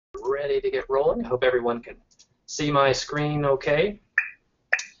ready to get rolling. I hope everyone can see my screen okay.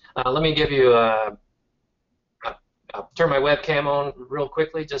 Let me give you I'll turn my webcam on real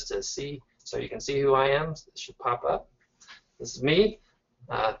quickly just to see, so you can see who I am. This should pop up. This is me.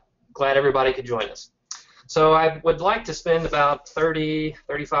 Glad everybody could join us. So I would like to spend about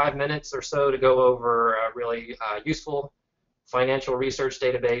 35 minutes or so to go over a really useful financial research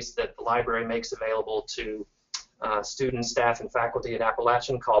database that the library makes available to students, staff, and faculty at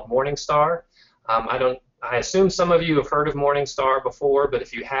Appalachian called Morningstar. I assume some of you have heard of Morningstar before, but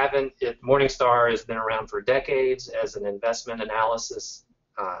if you haven't, Morningstar has been around for decades as an investment analysis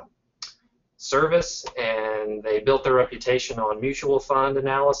service, and they built their reputation on mutual fund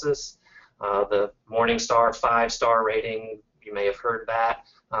analysis. The Morningstar 5-star rating, you may have heard that,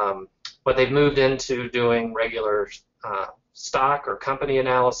 but they've moved into doing regular stock or company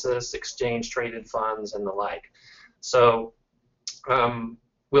analysis, exchange-traded funds, and the like. So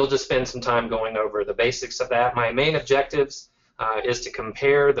we'll just spend some time going over the basics of that. My main objectives is to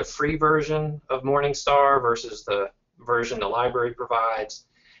compare the free version of Morningstar versus the version the library provides,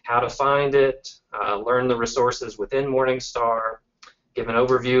 how to find it, learn the resources within Morningstar, give an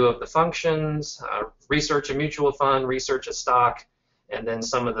overview of the functions, research a mutual fund, research a stock, and then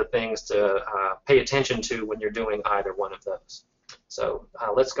some of the things to pay attention to when you're doing either one of those. So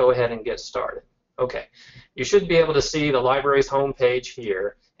let's go ahead and get started. Okay, you should be able to see the library's homepage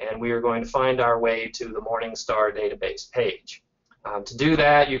here, and we are going to find our way to the Morningstar database page. To do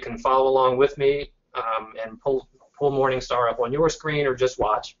that, you can follow along with me and pull Morningstar up on your screen or just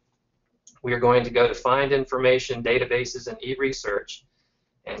watch. We are going to go to Find Information, Databases, and eResearch,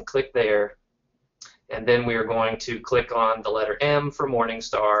 and click there. And then we are going to click on the letter M for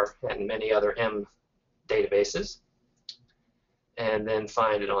Morningstar and many other M databases, and then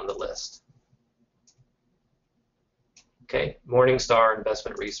find it on the list. Okay, Morningstar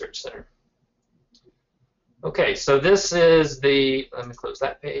Investment Research Center. Okay, so this is the, let me close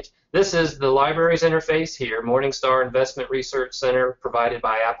that page. This is the library's interface here, Morningstar Investment Research Center, provided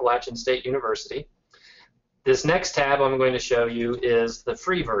by Appalachian State University. This next tab I'm going to show you is the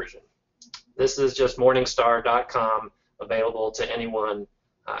free version. This is just morningstar.com, available to anyone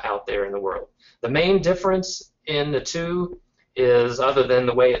out there in the world. The main difference in the two is, other than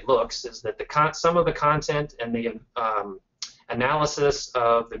the way it looks, is that some of the content and the analysis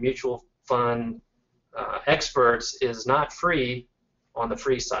of the mutual fund experts is not free on the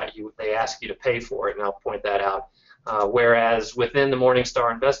free site. They ask you to pay for it, and I'll point that out. Whereas within the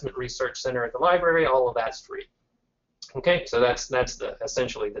Morningstar Investment Research Center at the library, all of that's free. Okay, so that's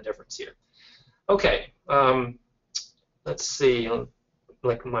essentially the difference here. Okay, let's see. I'll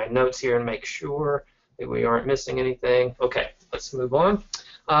look at my notes here and make sure that we aren't missing anything. Okay, let's move on.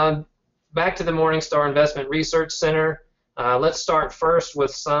 Back to the Morningstar Investment Research Center. Let's start first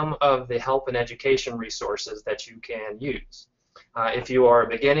with some of the help and education resources that you can use. If you are a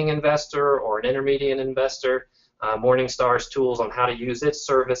beginning investor or an intermediate investor, Morningstar's tools on how to use its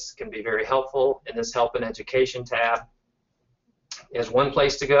service can be very helpful. In this Help and Education tab is one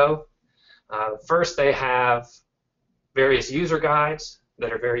place to go. First, they have various user guides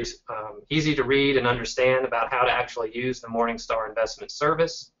that are very easy to read and understand about how to actually use the Morningstar investment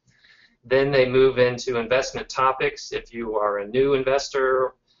service. Then they move into investment topics if you are a new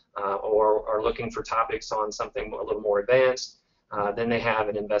investor or are looking for topics on something a little more advanced. Then they have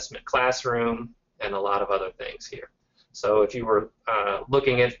an investment classroom and a lot of other things here. So if you were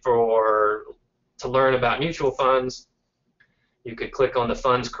looking to learn about mutual funds, you could click on the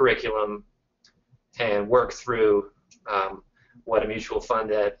funds curriculum and work through what a mutual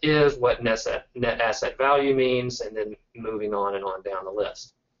fund is, what net asset value means, and then moving on and on down the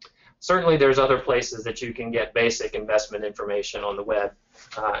list. Certainly there's other places that you can get basic investment information on the web,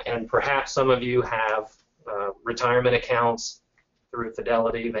 and perhaps some of you have retirement accounts through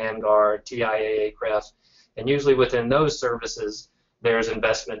Fidelity, Vanguard, TIAA, CREF, and usually within those services there's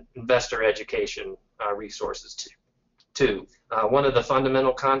investor education resources too. One of the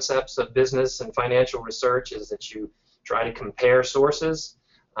fundamental concepts of business and financial research is that you try to compare sources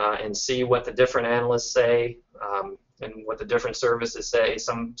and see what the different analysts say and what the different services say.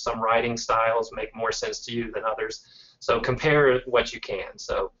 Some writing styles make more sense to you than others. So compare what you can.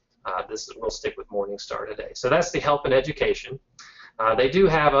 So we'll stick with Morningstar today. So that's the help and education. They do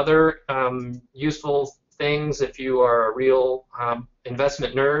have other useful things if you are a real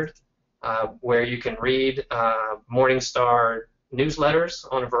investment nerd, where you can read Morningstar newsletters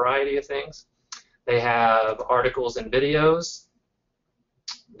on a variety of things. They have articles and videos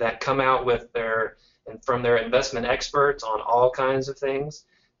that come out from their investment experts on all kinds of things,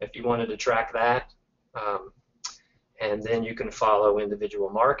 if you wanted to track that. and then you can follow individual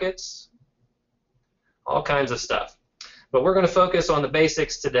markets, all kinds of stuff. But we're going to focus on the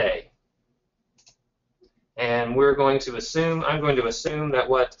basics today. And we're going to assume, I'm going to assume that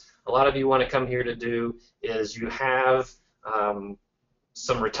what a lot of you want to come here to do is you have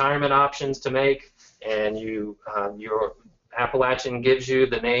some retirement options to make, and your Appalachian gives you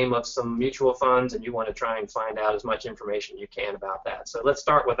the name of some mutual funds, and you want to try and find out as much information you can about that. So let's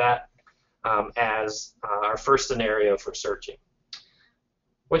start with that as our first scenario for searching.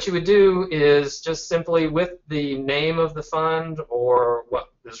 What you would do is just simply with the name of the fund, or what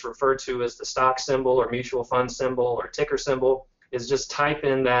is referred to as the stock symbol or mutual fund symbol or ticker symbol, is just type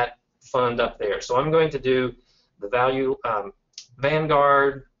in that fund up there. So I'm going to do the value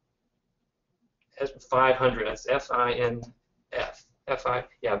Vanguard 500. That's F-I-N-F.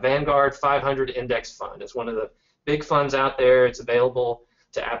 Yeah, Vanguard 500 Index Fund. It's one of the big funds out there. It's available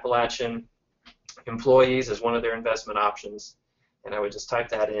to Appalachian employees as one of their investment options. And I would just type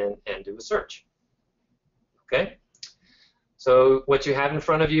that in and do a search. Okay? So what you have in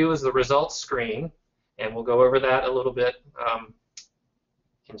front of you is the results screen, and we'll go over that a little bit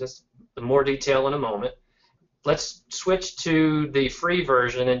in just more detail in a moment. Let's switch to the free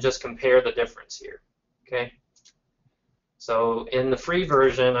version and just compare the difference here. Okay? So in the free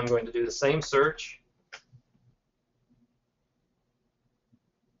version, I'm going to do the same search.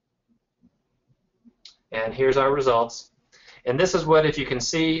 And here's our results. And this is what, if you can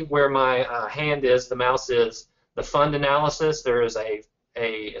see where my hand is, the mouse is, the fund analysis, there is a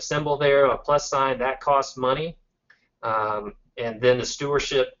symbol there, a plus sign, that costs money. And then the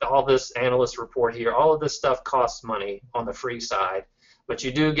stewardship, all this analyst report here, all of this stuff costs money on the free side. But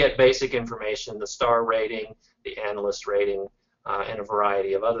you do get basic information, the star rating, the analyst rating, and a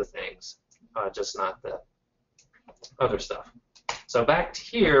variety of other things, just not the other stuff. So back to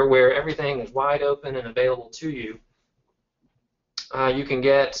here where everything is wide open and available to you, you can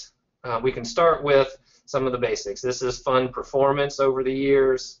get, we can start with some of the basics. This is fund performance over the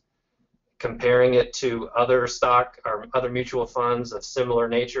years, comparing it to other stock or other mutual funds of similar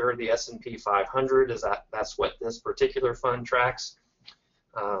nature. The S&P 500 is that's what this particular fund tracks.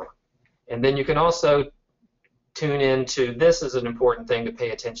 And then you can also tune into, this is an important thing to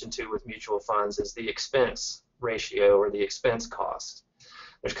pay attention to with mutual funds, is the expense ratio or the expense cost.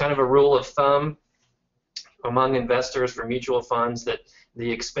 There's kind of a rule of thumb among investors for mutual funds that the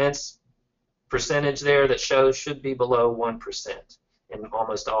expense percentage there that shows should be below 1% in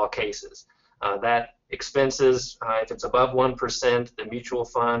almost all cases. That expenses, if it's above 1%, the mutual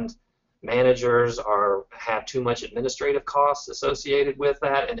fund managers have too much administrative costs associated with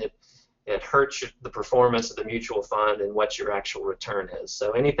that, and it hurts the performance of the mutual fund and what your actual return is.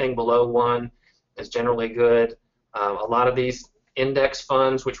 So anything below 1 is generally good. A lot of these index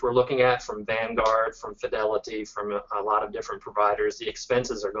funds, which we're looking at from Vanguard, from Fidelity, from a lot of different providers, the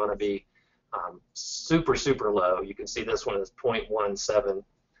expenses are going to be super, super low. You can see this one is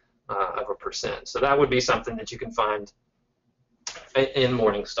 0.17%. So that would be something that you can find in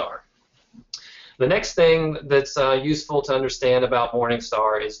Morningstar. The next thing that's useful to understand about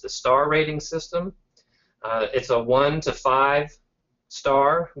Morningstar is the star rating system. It's a 1 to 5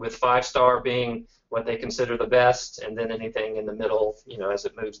 star, with 5 star being what they consider the best, and then anything in the middle, as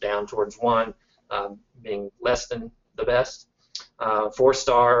it moves down towards 1, being less than the best. 4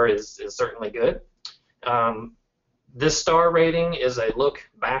 star is certainly good. This star rating is a look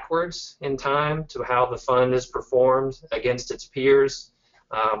backwards in time to how the fund is performed against its peers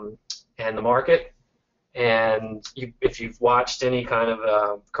and the market. And if you've watched any kind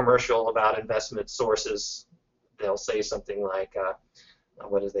of commercial about investment sources, they'll say something like,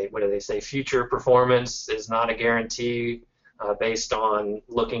 what do they say? Future performance is not a guarantee based on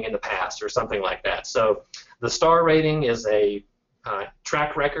looking in the past, or something like that. So the star rating is a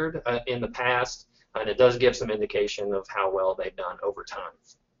track record in the past, and it does give some indication of how well they've done over time.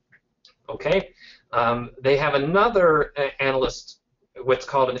 Okay, they have another analyst, what's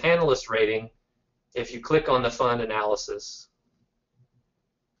called an analyst rating. If you click on the fund analysis,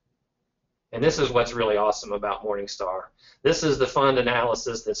 and this is what's really awesome about Morningstar. This is the fund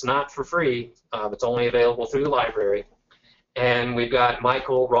analysis that's not for free. It's only available through the library. And we've got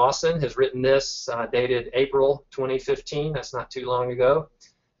Michael Rawson has written this, dated April 2015. That's not too long ago.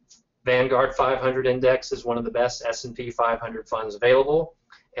 Vanguard 500 Index is one of the best S&P 500 funds available.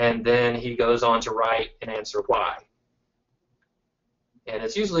 And then he goes on to write and answer why. And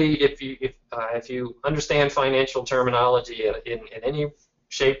it's usually, if you understand financial terminology in any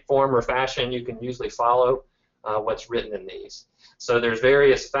shape, form, or fashion, you can usually follow what's written in these. So there's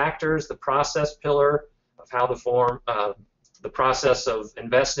various factors, the process pillar of how the process of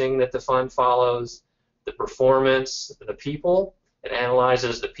investing that the fund follows, the performance, the people. It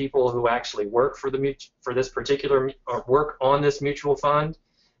analyzes the people who actually work for this particular or work on this mutual fund,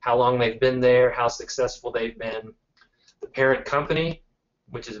 how long they've been there, how successful they've been, the parent company,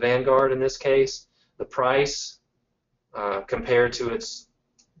 which is Vanguard in this case, the price compared to its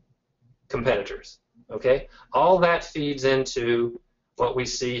competitors. Okay, all that feeds into what we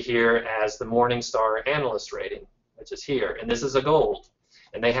see here as the Morningstar analyst rating, which is here, and this is a gold.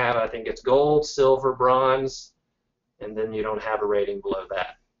 And they have, I think it's gold, silver, bronze, and then you don't have a rating below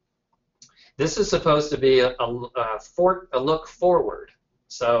that. This is supposed to be a look forward.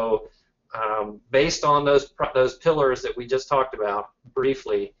 So based on those pillars that we just talked about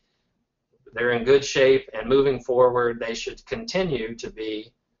briefly, they're in good shape, and moving forward, they should continue to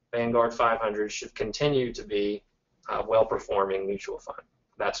be, Vanguard 500 should continue to be a well-performing mutual fund.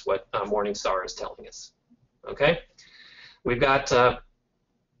 That's what Morningstar is telling us. Okay, we've got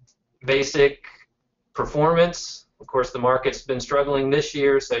basic performance. Of course, the market's been struggling this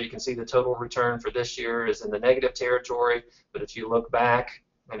year, so you can see the total return for this year is in the negative territory. But if you look back,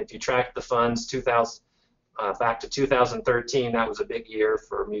 and if you track the funds back to 2013, that was a big year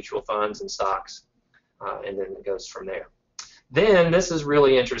for mutual funds and stocks, and then it goes from there. Then this is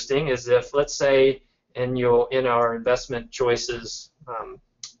really interesting, is if, let's say, in our investment choices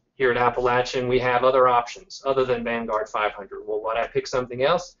here at Appalachian, we have other options other than Vanguard 500. Well, would I pick something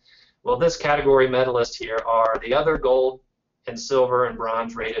else? Well, this category medalist here are the other gold and silver and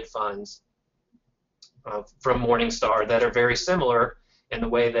bronze rated funds from Morningstar that are very similar in the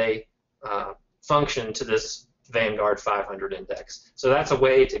way they function to this Vanguard 500 index. So that's a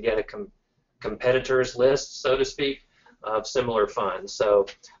way to get a competitors list, so to speak, of similar funds. So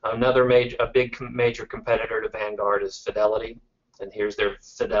another big major competitor to Vanguard is Fidelity, and here's their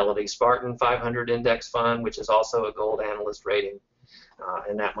Fidelity Spartan 500 index fund, which is also a gold analyst rating.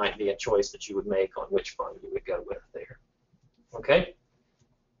 And that might be a choice that you would make on which fund you would go with there. Okay?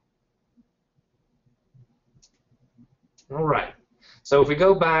 All right. So if we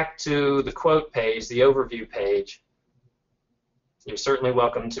go back to the quote page, the overview page, you're certainly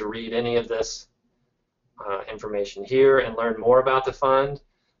welcome to read any of this information here and learn more about the fund.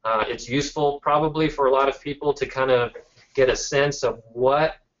 It's useful probably for a lot of people to kind of get a sense of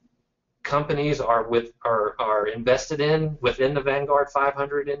what companies are invested in within the Vanguard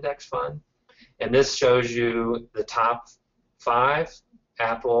 500 index fund, and this shows you the top 5: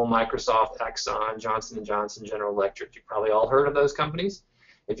 Apple, Microsoft, Exxon, Johnson & Johnson, General Electric. You've probably all heard of those companies.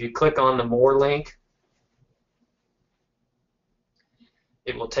 If you click on the More link,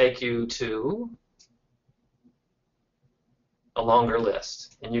 it will take you to a longer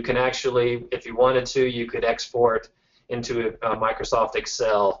list, and you can actually, if you wanted to, you could export into Microsoft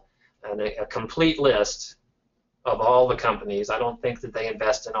Excel and a complete list of all the companies. I don't think that they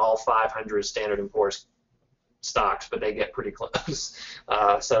invest in all 500 Standard & Poor's stocks, but they get pretty close.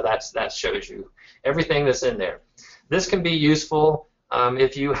 So that shows you everything that's in there. This can be useful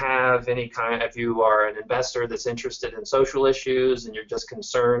if you have if you are an investor that's interested in social issues and you're just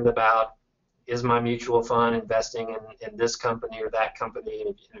concerned about, is my mutual fund investing in this company or that company,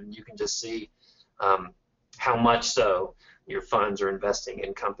 and you can just see how much so your funds are investing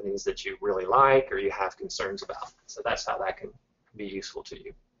in companies that you really like or you have concerns about. So that's how that can be useful to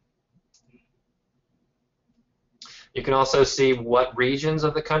you. You can also see what regions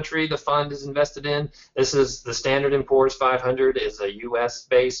of the country the fund is invested in. This is the Standard & Poor's 500 is a U.S.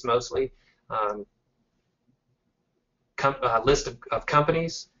 based mostly list of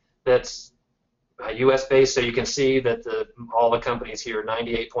companies that's U.S. based. So you can see that all the companies here,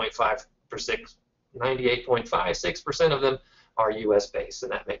 98.56% of them are U.S. based,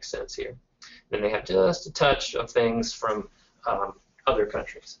 and that makes sense here. Then they have just a touch of things from other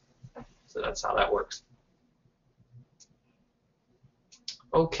countries. So that's how that works.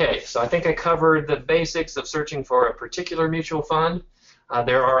 Okay, so I think I covered the basics of searching for a particular mutual fund.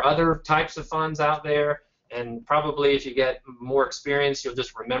 There are other types of funds out there, and probably if you get more experience, you'll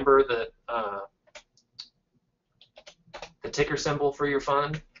just remember the ticker symbol for your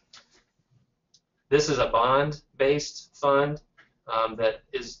fund. This is a bond-based fund that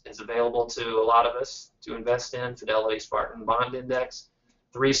is available to a lot of us to invest in, Fidelity Spartan Bond Index,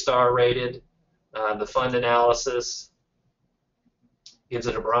 3-star rated. The fund analysis gives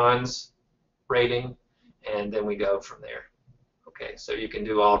it a bronze rating, and then we go from there. Okay, so you can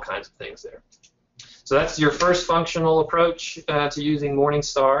do all kinds of things there. So that's your first functional approach to using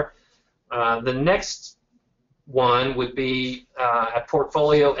Morningstar. The next one would be a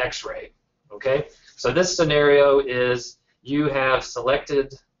portfolio X-ray. Okay, so this scenario is you have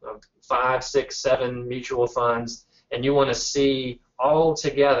selected 5, 6, 7 mutual funds, and you want to see all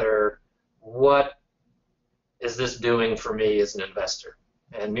together what is this doing for me as an investor?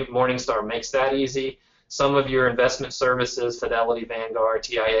 And Morningstar makes that easy. Some of your investment services, Fidelity, Vanguard,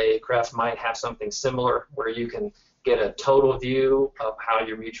 TIAA, CREF, might have something similar where you can get a total view of how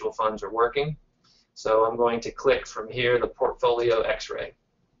your mutual funds are working. So I'm going to click from here the Portfolio X-ray.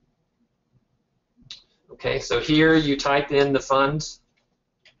 Okay, so here you type in the funds,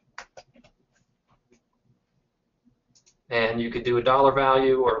 and you could do a dollar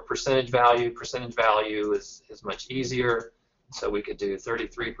value or a percentage value. Percentage value is much easier, so we could do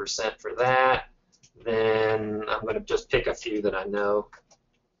 33% for that. Then I'm going to just pick a few that I know.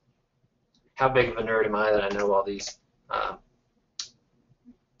 How big of a nerd am I that I know all these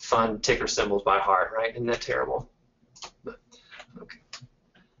fund ticker symbols by heart, right? Isn't that terrible? But, okay.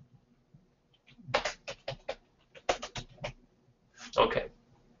 Okay.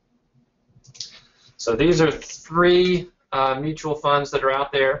 So these are 3 mutual funds that are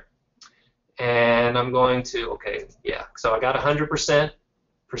out there, and I'm going to, okay, yeah, so I got 100%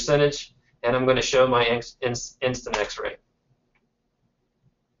 percentage, and I'm going to show my instant X-ray.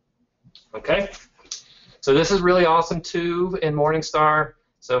 Okay, so this is really awesome too in Morningstar.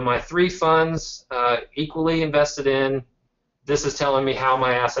 So my 3 funds equally invested in, this is telling me how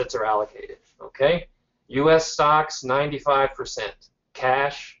my assets are allocated. Okay, U.S. stocks 95%,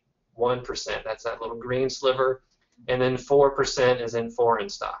 cash 1%, that's that little green sliver, and then 4% is in foreign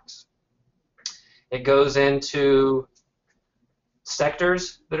stocks. It goes into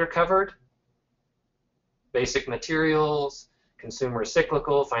sectors that are covered: basic materials, consumer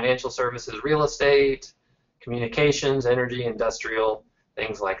cyclical, financial services, real estate, communications, energy, industrial,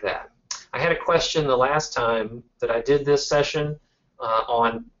 things like that. I had a question the last time that I did this session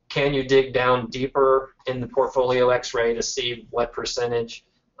on can you dig down deeper in the portfolio X-ray to see what percentage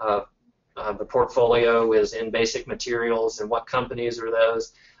of the portfolio is in basic materials and what companies are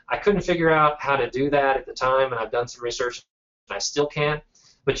those. I couldn't figure out how to do that at the time, and I've done some research and I still can't.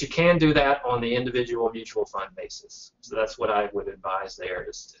 But you can do that on the individual mutual fund basis. So that's what I would advise there,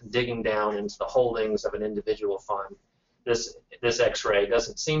 is digging down into the holdings of an individual fund. This X-ray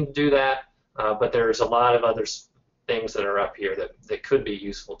doesn't seem to do that, but there's a lot of other things that are up here that could be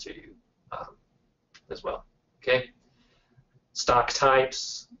useful to you as well. Okay. Stock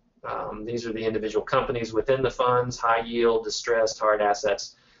types. These are the individual companies within the funds: high yield, distressed, hard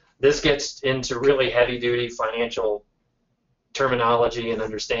assets. This gets into really heavy-duty financial terminology and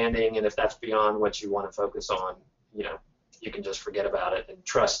understanding, and if that's beyond what you want to focus on, you can just forget about it and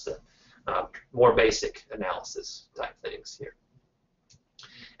trust the more basic analysis type things here.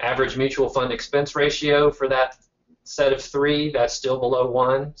 Average mutual fund expense ratio for that set of 3, that's still below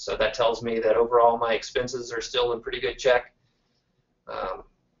 1, so that tells me that overall my expenses are still in pretty good check.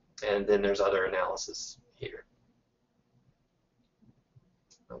 And then there's other analysis here.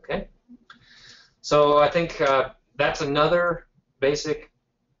 Okay, so I think that's another basic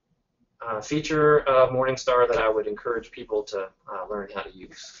feature of Morningstar that I would encourage people to learn how to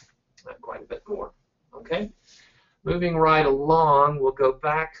use quite a bit more. Okay, moving right along, we'll go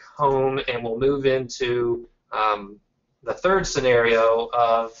back home and we'll move into the third scenario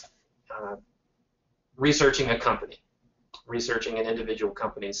of researching a company, researching an individual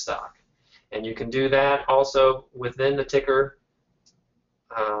company's stock. And you can do that also within the ticker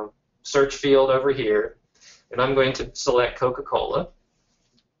search field over here. And I'm going to select Coca-Cola.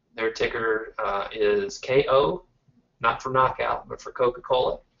 Their ticker is KO, not for knockout, but for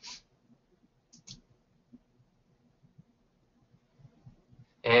Coca-Cola.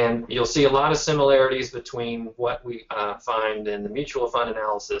 And you'll see a lot of similarities between what we find in the mutual fund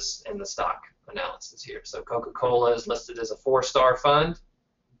analysis and the stock analysis here. So Coca-Cola is listed as a 4-star fund.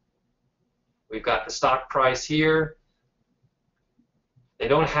 We've got the stock price here. They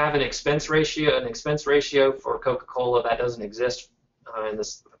don't have an expense ratio. An expense ratio for Coca-Cola, that doesn't exist in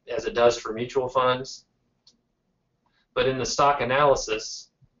this, as it does for mutual funds. But in the stock analysis,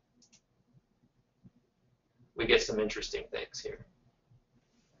 we get some interesting things here.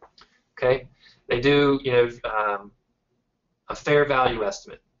 Okay, they do, a fair value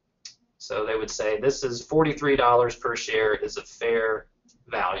estimate. So they would say this is $43 per share is a fair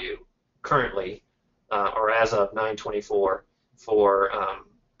value currently, or as of 9/24 for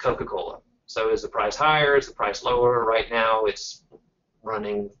Coca-Cola. So is the price higher? Is the price lower? Right now it's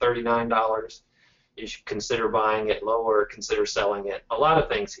running $39. You should consider buying it lower, consider selling it. A lot of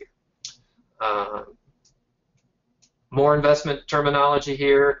things here. More investment terminology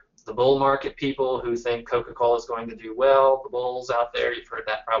here. The bull market people who think Coca-Cola is going to do well, the bulls out there, you've heard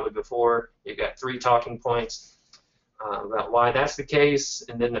that probably before. You've got 3 talking points about why that's the case,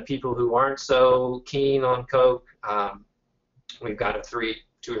 and then the people who aren't so keen on Coke, we've got 2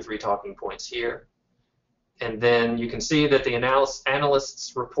 or 3 talking points here. And then you can see that the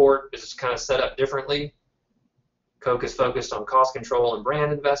analyst's report is kind of set up differently. Coke is focused on cost control and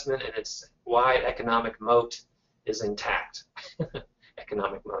brand investment, and its wide economic moat is intact.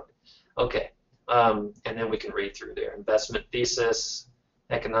 Economic moat. Okay, and then we can read through there. Investment thesis,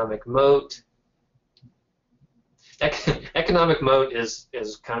 economic moat. Economic moat is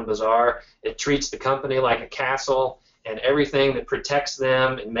kind of bizarre. It treats the company like a castle, and everything that protects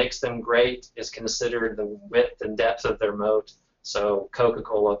them and makes them great is considered the width and depth of their moat. So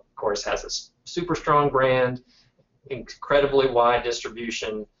Coca-Cola, of course, has a super strong brand, incredibly wide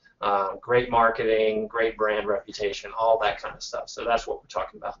distribution, great marketing, great brand reputation, all that kind of stuff. So that's what we're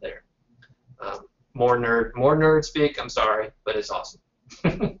talking about there. More nerd speak, I'm sorry, but it's awesome.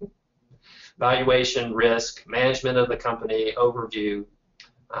 Valuation, risk, management of the company, overview,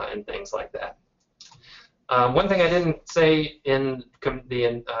 and things like that. One thing I didn't say in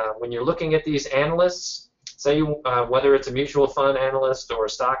when you're looking at these analysts, say whether it's a mutual fund analyst or a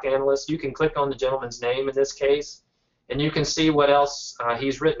stock analyst, you can click on the gentleman's name in this case, and you can see what else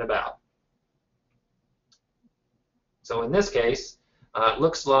he's written about. So in this case, it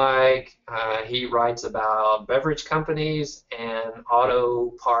looks like he writes about beverage companies and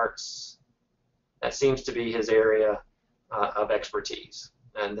auto parts. That seems to be his area of expertise.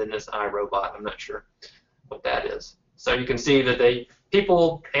 And then this iRobot, I'm not sure what that is. So you can see that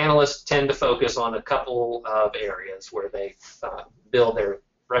analysts tend to focus on a couple of areas where they build their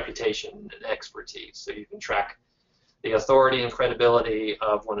reputation and expertise. So you can track the authority and credibility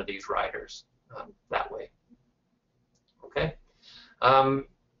of one of these writers that way. Okay.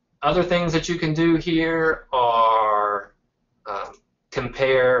 Other things that you can do here are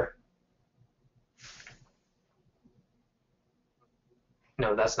compare.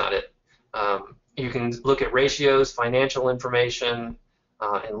 No, that's not it. You can look at ratios, financial information,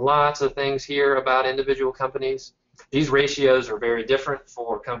 and lots of things here about individual companies. These ratios are very different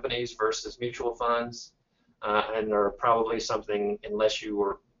for companies versus mutual funds, and are probably something, unless you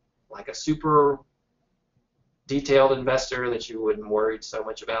were like a super detailed investor, that you wouldn't worry so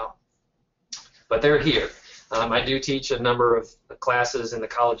much about. But they're here. I do teach a number of classes in the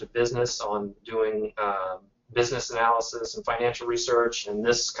College of Business on doing business analysis and financial research, and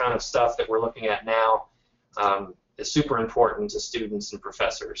this kind of stuff that we're looking at now is super important to students and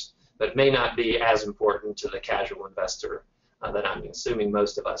professors, but it may not be as important to the casual investor that I'm assuming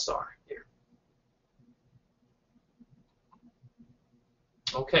most of us are here.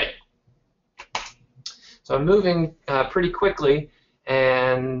 Okay, so I'm moving pretty quickly,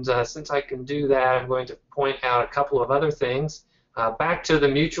 and since I can do that, I'm going to point out a couple of other things. Back to the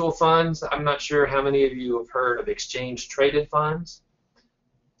mutual funds, I'm not sure how many of you have heard of exchange-traded funds.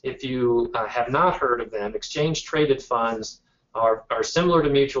 If you have not heard of them, exchange-traded funds are similar to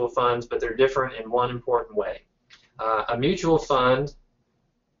mutual funds, but they're different in one important way. A mutual fund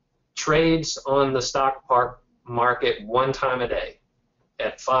trades on the stock market one time a day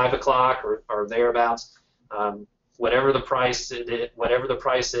at 5 o'clock or thereabouts. Whatever the price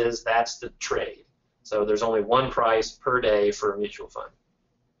is, that's the trade. So there's only one price per day for a mutual fund.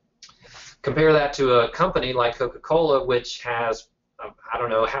 Compare that to a company like Coca-Cola, which has I don't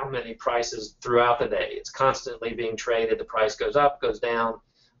know how many prices throughout the day. It's constantly being traded. The price goes up, goes down.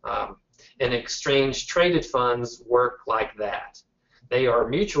 And exchange-traded funds work like that. They are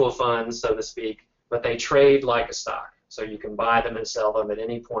mutual funds, so to speak, but they trade like a stock. So you can buy them and sell them at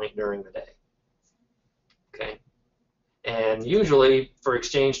any point during the day. Okay. And usually for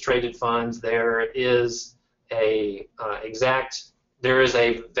exchange-traded funds, there is a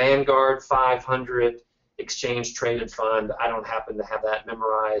Vanguard 500 exchange-traded fund. I don't happen to have that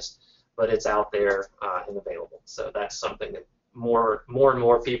memorized, but it's out there and available. So that's something that more and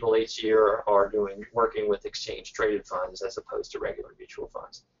more people each year are working with exchange-traded funds as opposed to regular mutual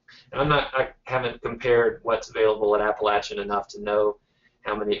funds. And I haven't compared what's available at Appalachian enough to know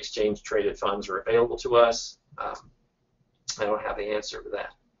how many exchange-traded funds are available to us. I don't have the answer to that.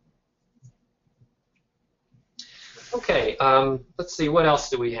 Okay, let's see, what else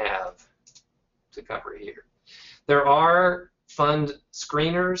do we have to cover here? There are fund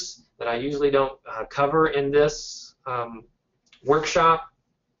screeners that I usually don't cover in this workshop,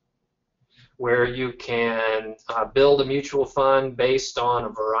 where you can build a mutual fund based on a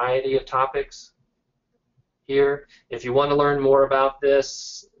variety of topics here. If you want to learn more about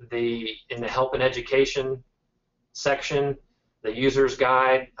this, in the help and education section, the user's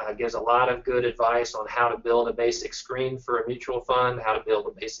guide gives a lot of good advice on how to build a basic screen for a mutual fund, how to build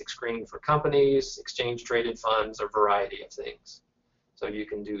a basic screen for companies, exchange-traded funds, a variety of things. So you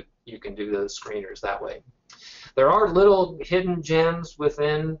can do those screeners that way. There are little hidden gems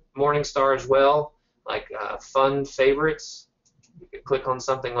within Morningstar as well. like fund favorites. You can click on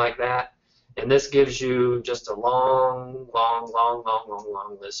something like that, and this gives you just a long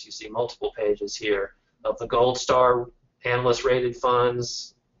list. You see multiple pages here of the gold star analyst rated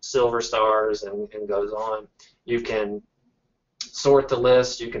funds, silver stars, and goes on. You can sort the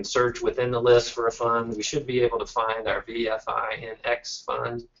list. You can search within the list for a fund. We should be able to find our VFINX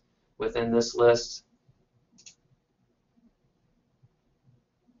fund within this list.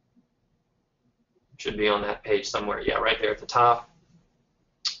 Should be on that page somewhere. Yeah, right there at the top.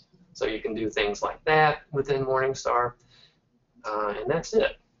 So you can do things like that within Morningstar, and that's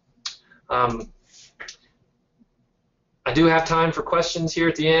it. I do have time for questions here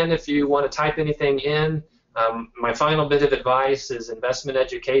at the end if you want to type anything in. My final bit of advice is investment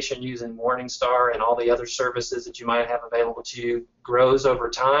education using Morningstar and all the other services that you might have available to you grows over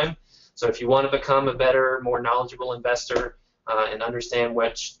time. So if you want to become a better, more knowledgeable investor and understand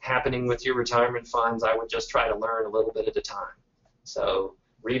what's happening with your retirement funds, I would just try to learn a little bit at a time. So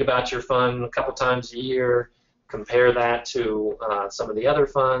read about your fund a couple times a year, compare that to some of the other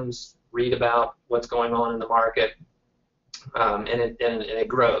funds, read about what's going on in the market, and it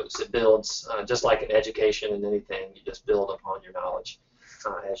grows. It builds, just like in education and anything, you just build upon your knowledge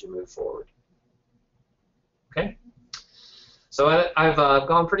as you move forward. Okay? So I've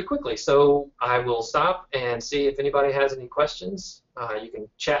gone pretty quickly, so I will stop and see if anybody has any questions. You can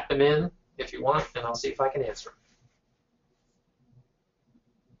chat them in if you want, and I'll see if I can answer them.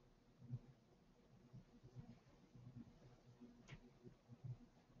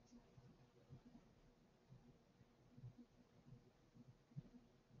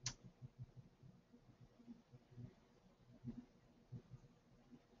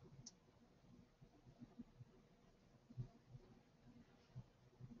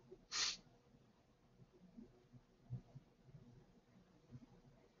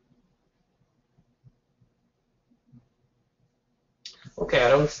 Okay, I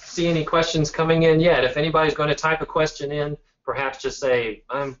don't see any questions coming in yet. If anybody's going to type a question in, perhaps just say,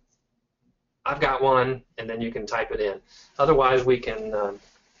 I've got one, and then you can type it in. Otherwise, we can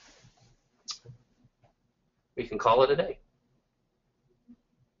call it a day.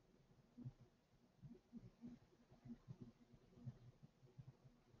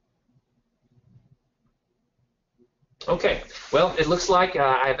 Okay, well, it looks like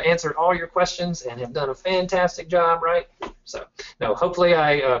I've answered all your questions and have done a fantastic job, right? So, no, hopefully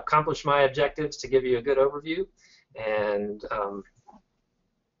I accomplished my objectives to give you a good overview, and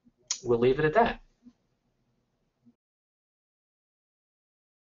we'll leave it at that.